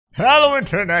Hello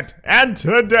internet, and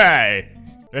today,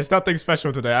 there's nothing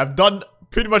special today. I've done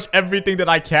pretty much everything that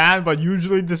I can, but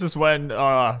usually this is when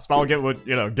Smilegate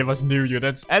would, give us new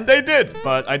units. And they did,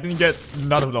 but I didn't get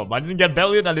none of them. I didn't get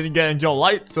Bellion, I didn't get Angel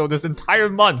Light, so this entire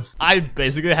month, I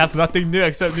basically have nothing new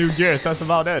except new gears. That's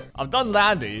about it. I've done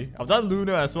Landy, I've done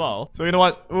Luna as well. So you know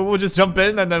what, we'll just jump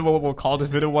in and then we'll call this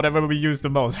video whatever we use the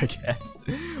most, I guess.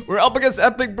 We're up against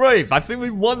Epic Brave. I think we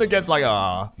won against like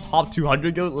a top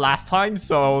 200 guild last time,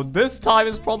 so this time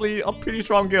is probably a pretty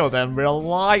strong guild and we're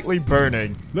lightly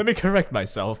burning. Let me correct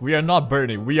myself. We are not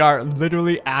burning. We are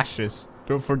literally ashes.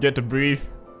 Don't forget to breathe.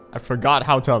 I forgot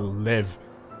how to live.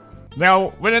 Now,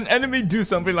 when an enemy do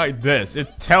something like this,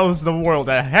 it tells the world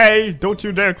that, hey, don't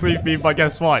you dare cleave me, but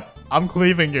guess what? I'm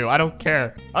cleaving you. I don't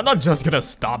care. I'm not just gonna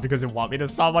stop because you want me to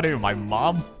stop. What are you, my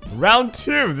mom? Round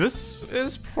 2. This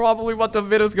is probably what the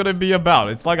video's gonna be about.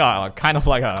 It's like a kind of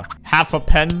like a half a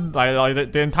pen.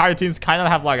 Like the entire team's kind of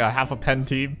have like a half a pen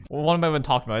team. What am I even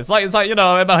talking about? It's like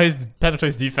MLH's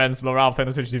penetrates defense, Laurel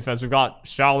penetrates defense. We've got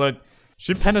Charlotte.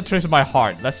 She penetrates my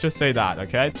heart. Let's just say that,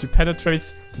 okay? She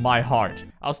penetrates my heart.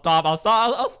 I'll stop.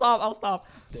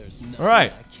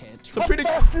 Alright. So pretty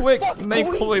quick make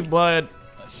Chloe, but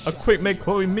a quick make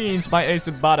Chloe means my ace is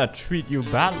about to treat you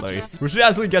badly. Will she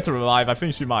actually get to revive? I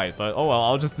think she might, but oh well,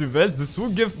 I'll just do this. This will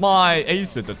give my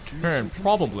ace the turn,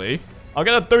 probably. I'll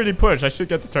get a 30 push. I should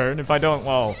get the turn. If I don't,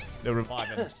 well, they'll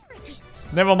revive it.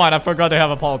 Never mind, I forgot they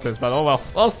have a politics, but oh well.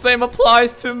 Well, same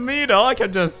applies to me though. I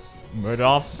can just murder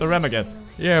off the Rem again.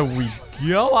 Here we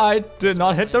go. I did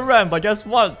not hit the Rem, but guess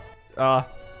what? I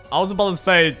was about to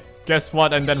say, guess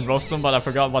what, and then roast them, but I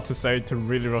forgot what to say to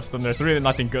really roast them. There's really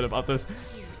nothing good about this.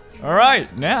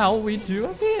 Alright, now we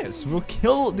do this. We'll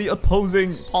kill the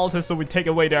opposing politics so we take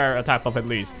away their attack buff at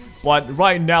least. But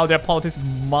right now, their politics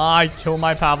might kill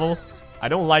my Pavel. I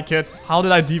don't like it. How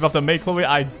did I debuff the Make Chloe?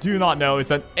 I do not know. It's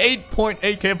an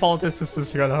 8.8k politics. This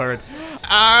is gonna hurt.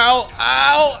 Ow!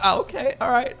 Ow! Okay,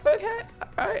 alright, okay,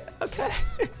 alright, okay.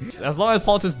 As long as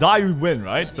politics die, we win,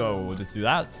 right? So we'll just do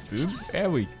that. Boom.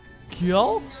 There we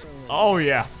go. Oh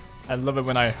yeah. I love it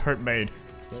when I hurt Maid.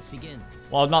 Let's begin.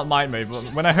 Well, not my Maid, but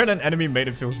when I hurt an enemy Maid,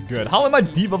 it feels good. How am I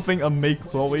debuffing a Make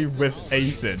Chloe with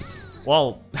Acid?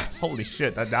 Well, holy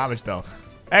shit, that damage though.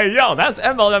 Hey, yo, that's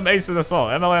MLM Acid as well.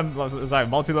 MLM is like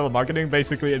multi-level marketing.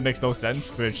 Basically, it makes no sense,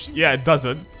 which, yeah, it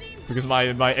doesn't. Because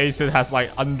my Acid has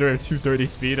like under 230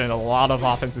 speed and a lot of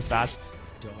offensive stats.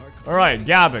 Alright,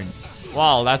 gabbing.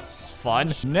 Wow, that's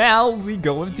fun. Now we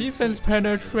go with defense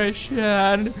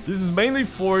penetration. This is mainly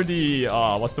for the,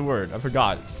 what's the word? I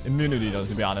forgot. Immunity though,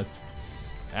 to be honest.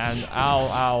 And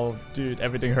ow, dude,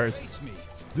 everything hurts.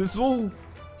 This will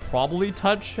probably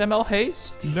touch ML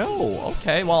Haste? No,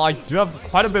 okay, well, I do have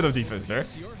quite a bit of defense there.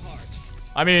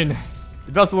 I mean,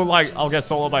 it does look like I'll get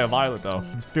soloed by a Violet though.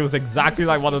 It feels exactly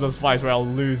like one of those fights where I'll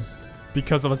lose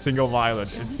because of a single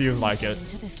Violet. It feels like it.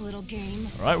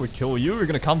 Alright, we kill you. We're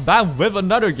gonna come back with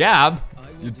another Gab.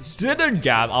 You didn't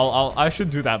Gab. I should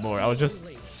do that more. I'll just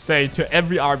say to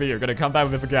every RB, you're gonna come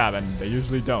back with a Gab, and they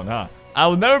usually don't, huh? I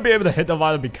will never be able to hit the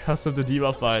Violet because of the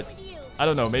debuff, but I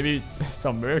don't know, maybe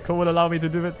some miracle would allow me to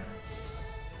do it.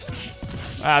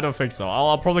 I don't think so.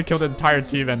 I'll probably kill the entire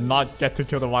team and not get to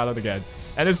kill the Violet again.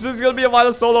 And it's just gonna be a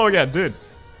Violet solo again, dude.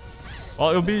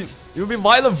 Well, it'll be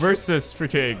Violet versus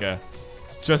freaking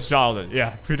just Charlotte.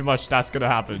 Yeah, pretty much that's gonna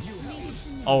happen.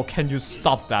 Oh, can you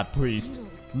stop that, please?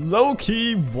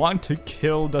 Low-key want to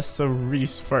kill the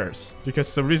Cerise first, because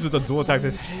Cerise with the dual attack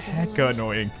is hecka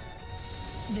annoying.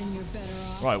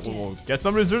 Right, we'll get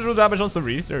some residual damage on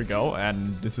Cerise. There we go.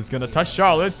 And this is gonna touch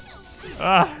Charlotte.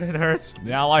 Ah, it hurts.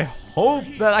 Now I hope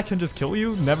that I can just kill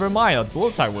you. Never mind, a dual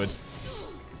attack would.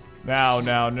 Now.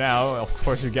 Of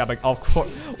course you're gabbing. Of course.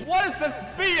 What is this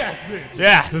BS, dude?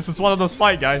 Yeah, this is one of those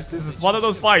fights, guys. This is one of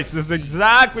those fights. This is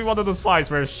exactly one of those fights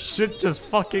where shit just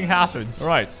fucking happens.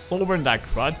 Alright, soul burn that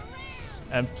crud.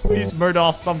 And please murder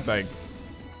off something.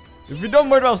 If you don't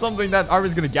murder off something, that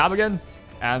Arby's gonna gab again.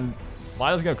 And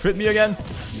Violet's gonna crit me again?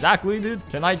 Exactly, dude.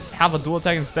 Can I have a dual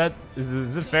attack instead?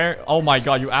 Is it fair? Oh my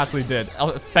god, you actually did. Oh,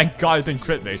 thank god it didn't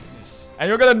crit me. And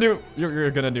you're gonna nuke.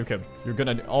 You're gonna nuke him. You're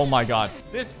gonna. Oh my god.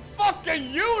 This fucking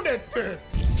unit, dude.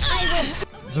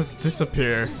 Just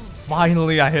disappear.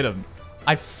 Finally, I hit him.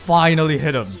 I finally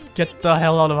hit him. Get the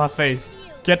hell out of my face.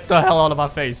 Get the hell out of my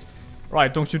face.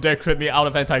 Right, don't you dare crit me out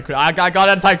of anti-crit. I got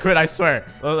anti-crit, I swear.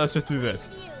 Well, let's just do this.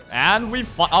 And we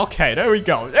okay, there we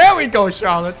go. There we go,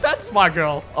 Charlotte. That's my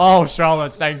girl. Oh,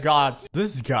 Charlotte, thank God.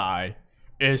 This guy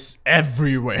is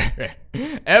everywhere.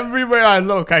 Everywhere I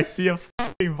look, I see a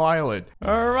fucking Violet.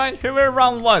 Alright, here we're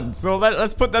round 1. So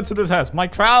let's put that to the test. My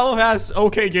crowd has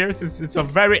okay gears. It's a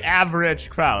very average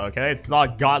crowd, okay? It's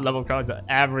not god level crowd, it's an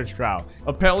average crowd.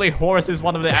 Apparently, horse is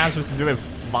one of the answers to do with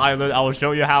Violet. I will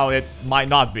show you how it might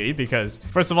not be, because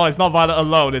first of all, it's not Violet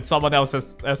alone, it's someone else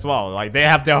as well. Like, they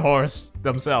have their horse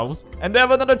themselves, and they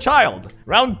have another child.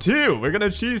 Round 2, we're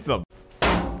gonna cheese them.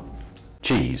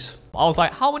 Cheese. I was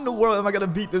like, how in the world am I gonna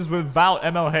beat this without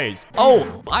ML Haze?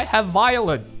 Oh, I have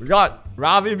Violet. We got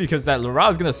Ravi because that Laura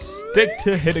is gonna stick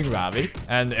to hitting Ravi.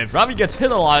 And if Ravi gets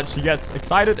hit a lot, she gets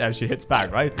excited and she hits back,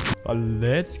 right? But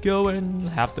let's go and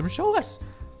have them show us.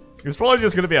 It's probably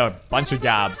just gonna be a bunch of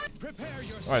gabs.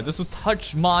 Alright, this will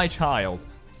touch my child.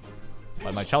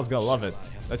 But my child's gonna love it.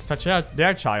 Let's touch out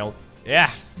their child. Yeah,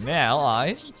 now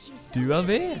I do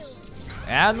this.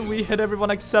 And we hit everyone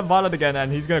except Violet again,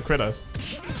 and he's gonna crit us.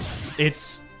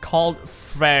 It's called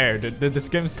fair. This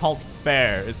game is called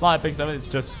fair. It's not a big 7, it's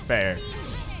just fair.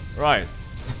 Right.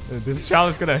 This child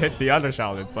is gonna hit the other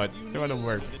child, but it's not gonna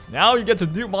work. Now you get to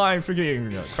do my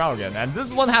freaking crowd again. And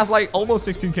this one has like almost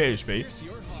 16k HP.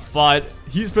 But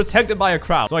he's protected by a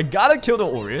crowd. So I gotta kill the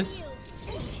Aureus.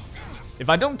 If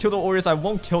I don't kill the Aureus, I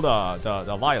won't kill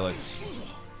the Violet.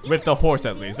 With the horse,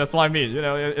 at least. That's what I mean. You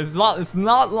know, it's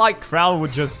not like crowd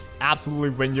would just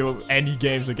absolutely win you any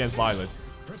games against Violet.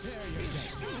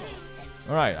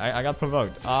 Alright, I got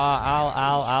provoked.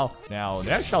 Ow. Now,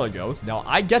 there Charlotte goes. Now,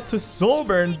 I get to soul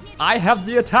burn. I have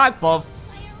the attack buff.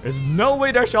 There's no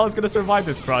way their Charlotte's gonna survive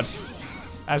this crud.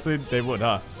 Actually, they would,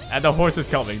 huh? And the horse is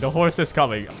coming. The horse is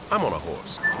coming. I'm on a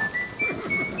horse.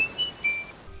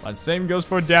 And same goes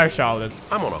for their Charlotte.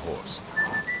 I'm on a horse.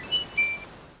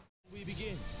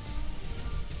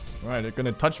 Alright, they're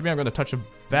gonna touch me. I'm gonna touch them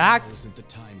back.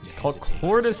 It's called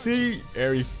courtesy.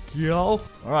 There we go.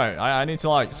 Alright, I need to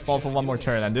like stall for one more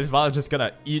turn, and this Violet's just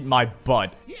gonna eat my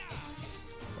butt.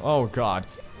 Oh god.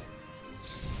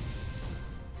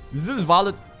 Does this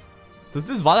Violet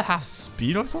have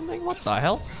speed or something? What the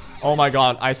hell? Oh my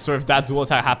god, I swear if that dual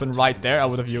attack happened right there, I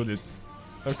would have yielded.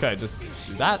 Okay, just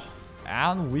do that.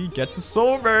 And we get to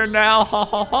soul burn now. Ho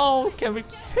ho ho. Can we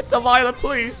hit the Violet,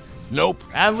 please? Nope.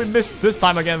 And we missed this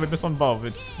time again. We missed on both.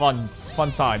 It's fun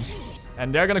times.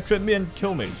 And they're gonna crit me and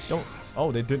kill me. Don't.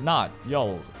 Oh, they did not.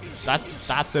 Yo,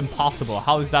 that's impossible.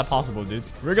 How is that possible, dude?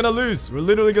 We're gonna lose. We're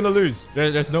literally gonna lose.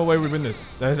 There's no way we win this.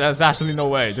 There's actually no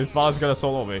way. This Violet's gonna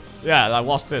solo me. Yeah, like,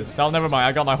 watch this. Oh, never mind.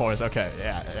 I got my horse. Okay,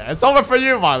 yeah. It's over for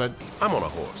you, Violet. I'm on a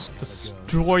horse.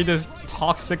 Destroy this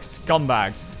toxic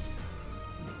scumbag.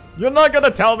 You're not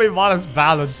gonna tell me Violet's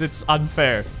balanced. It's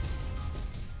unfair.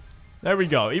 There we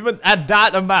go. Even at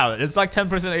that amount, it's like 10%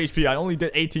 HP. I only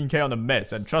did 18k on the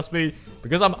miss. And trust me,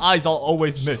 because I'm eyes, I'll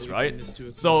always miss, right?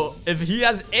 So if he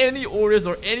has any Aureus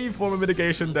or any form of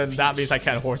mitigation, then that means I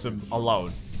can't horse him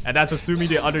alone. And that's assuming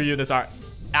the other units are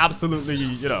absolutely,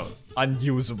 you know,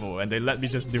 unusable. And they let me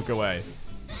just nuke away.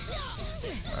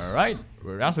 Alright.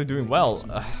 We're actually doing well.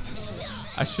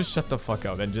 I should shut the fuck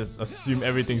up and just assume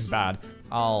everything's bad.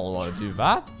 I'll do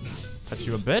that. Touch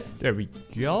you a bit. There we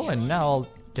go. And now I'll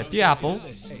get the apple.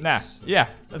 Nah, yeah,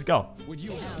 let's go.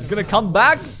 He's gonna come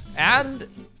back and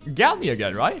get me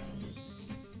again, right?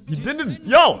 He didn't.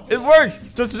 Yo, it works.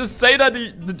 Just say that.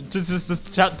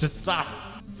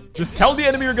 Just tell the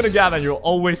enemy you're gonna gab, and you'll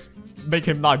always make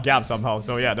him not gab somehow.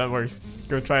 So yeah, that works.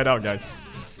 Go try it out, guys.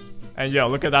 And yo,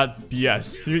 look at that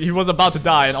BS. He was about to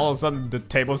die, and all of a sudden the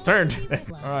tables turned.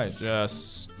 All right,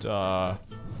 just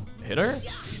hit her.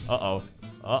 Uh-oh.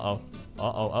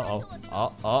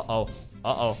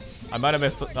 I might have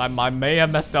messed up. I may have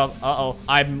messed up.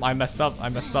 I messed up.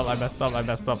 I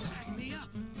messed up.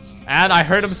 And I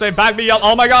heard him say, back me up.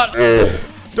 Oh my god.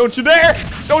 Don't you dare.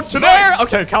 Don't you dare.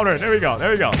 Okay, counter. There we go.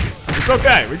 It's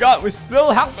okay. We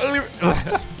still have.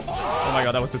 Oh my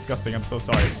god, that was disgusting. I'm so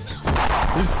sorry.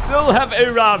 We still have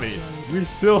a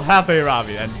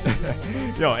Ravi. And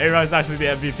yo, A-Ra is actually the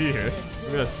MVP here. So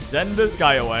we're gonna send this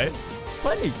guy away.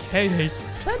 20k.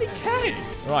 20k.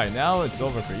 Right, now it's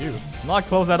over for you. Not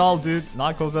close at all, dude.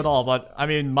 Not close at all. But, I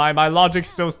mean, my logic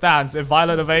still stands. If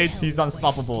Violet evades, he's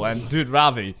unstoppable. And, dude,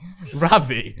 Ravi.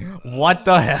 What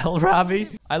the hell,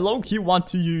 Ravi? I low-key want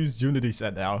to use Unity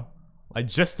set now. Like,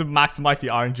 just to maximize the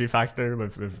RNG factor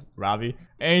with Ravi.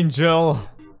 Angel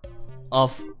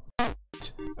of...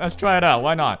 Let's try it out,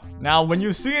 why not? Now, when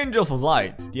you see Angel of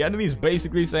Light, the enemy is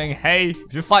basically saying, hey,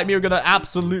 if you fight me, you're gonna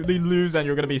absolutely lose and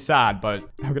you're gonna be sad, but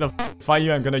I'm gonna fight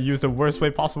you, I'm gonna use the worst way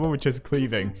possible, which is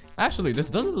cleaving. Actually, this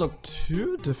doesn't look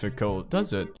too difficult,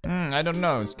 does it? I don't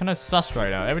know, it's kinda sus right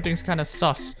now. Everything's kinda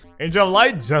sus. Angel of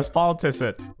Light, just politics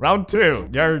it. Round 2.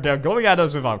 They're going at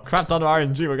us with a crap ton of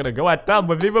RNG. We're gonna go at them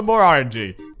with even more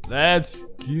RNG. Let's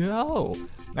go.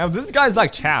 Now this guy's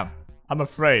like champ. I'm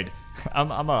afraid.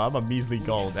 I'm a measly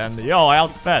gold. And yo, I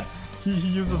outsped. He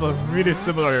uses a really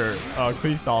similar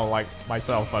cleave style like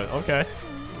myself, but okay.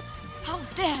 How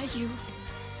dare you?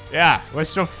 Yeah,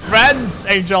 with your friends,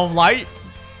 Angel of Light.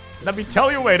 Let me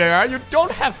tell you, waiter, you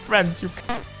don't have friends. You.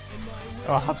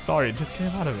 Oh, I'm sorry. It just came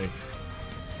out of me.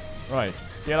 Right.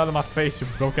 Get out of my face, you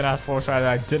broken ass force rider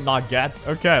that I did not get.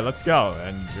 Okay, let's go.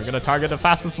 And you're gonna target the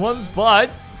fastest one, but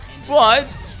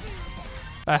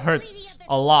that hurts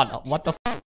a lot. What the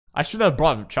f? I should have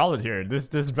brought Charlotte here. This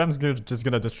Rem's just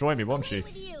gonna destroy me, won't she?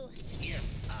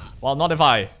 Well, not if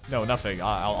I. No, nothing.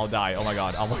 I'll die. Oh my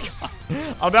god. Oh my god.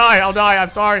 I'll die. I'm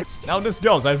sorry. Now this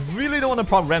goes. I really don't want to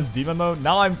proc Rem's demon mode.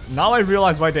 Now I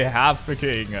realize why they have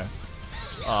freaking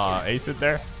acid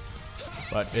there.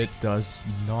 But it does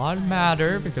not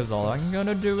matter because all I'm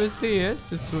gonna do is this.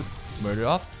 This would murder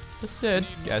off the Sid.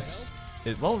 Guess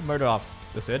it won't murder off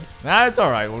the Sid. Nah, it's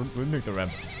alright. We'll nuke the Rem.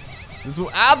 This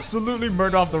will absolutely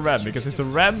murder off the Rem because it's a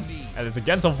Rem and it's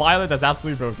against a Violet that's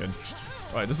absolutely broken.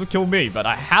 Alright, this will kill me, but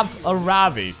I have a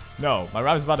Ravi. No, my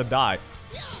Ravi's about to die.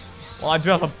 Well, I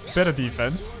do have a bit of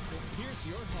defense.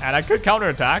 And I could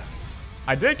counterattack.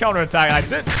 I did counterattack. I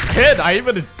did hit. I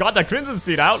even got the Crimson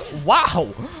Seed out.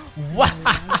 Wow. Wow.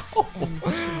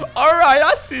 Alright,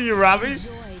 I see you, Ravi.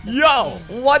 Yo,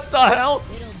 what the hell?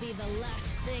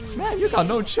 Man, you got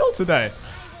no chill today.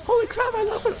 Holy crap, I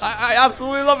love it. I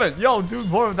absolutely love it. Yo, do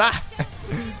more of that.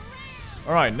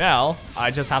 Alright, now I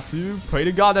just have to pray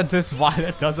to God that this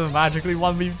Violet doesn't magically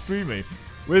 1v3 me.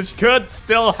 Which could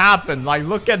still happen. Like,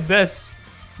 look at this.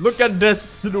 Look at this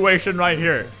situation right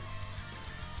here.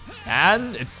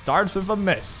 And it starts with a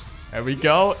miss. There we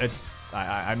go.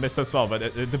 I missed as well, but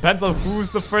it depends on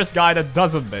who's the first guy that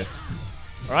doesn't miss.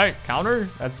 Alright, counter.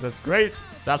 That's great.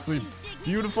 It's absolutely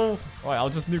beautiful. Alright, I'll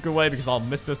just nuke away because I'll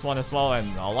miss this one as well, and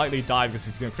I'll likely die because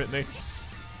he's gonna crit me.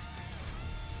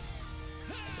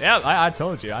 Yeah, I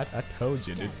told you. I told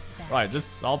you, dude. Right,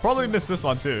 I'll probably miss this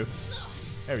one too.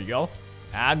 There we go.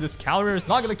 And this counter is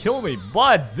not gonna kill me,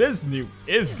 but this nuke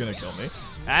is gonna kill me.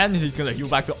 And he's gonna heal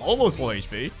back to almost full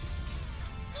HP.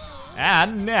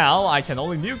 And now I can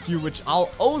only nuke you, which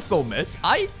I'll also miss.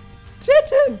 I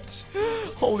didn't!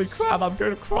 Holy crap, I'm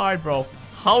gonna cry, bro.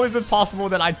 How is it possible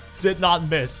that I did not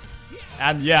miss?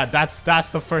 And yeah, that's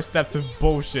the first step to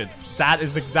bullshit. That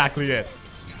is exactly it.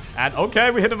 And okay,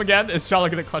 we hit him again. Is Charlotte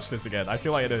gonna clutch this again? I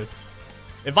feel like it is.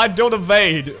 If I don't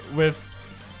evade with...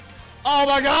 Oh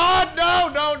my god! No!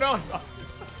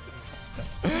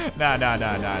 Nah.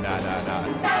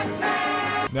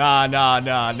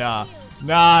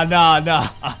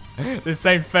 This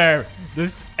ain't fair.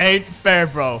 This ain't fair,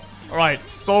 bro. Alright,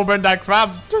 Soulburn that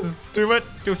crap. Just do it.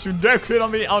 Don't you dare crit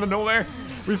on me out of nowhere.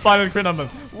 We finally crit on him.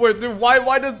 Wait, dude, why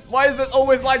is it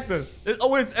always like this? It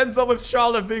always ends up with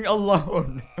Charlotte being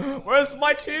alone. Where's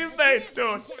my teammates,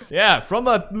 dude? Yeah, from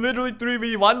a literally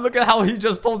 3v1, look at how he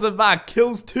just pulls it back.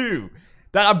 Kills 2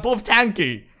 that are both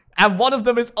tanky. And one of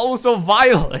them is also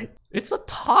violent. It's a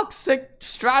toxic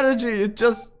strategy. It's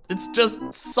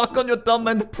just suck on your thumb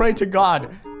and pray to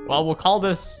God. Well, we'll call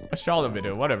this a Charlotte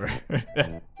video, whatever.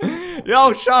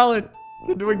 Yo, Charlotte,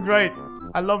 you're doing great.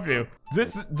 I love you.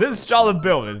 This Charlotte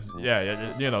build is,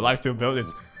 yeah, you know, lifesteal build.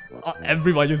 It's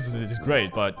everyone uses it. It's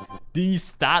great, but the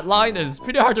stat line is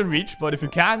pretty hard to reach. But if you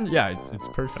can, yeah, it's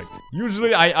perfect.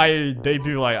 Usually, I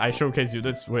debut like I showcase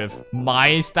units with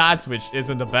my stats, which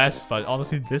isn't the best. But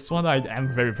honestly, this one I am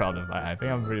very proud of. I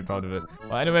think I'm really proud of it.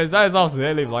 Well, anyways, that is all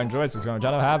today. Leave a like, enjoy, subscribe to the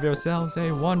channel. Have yourselves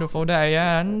a wonderful day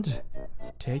and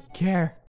take care.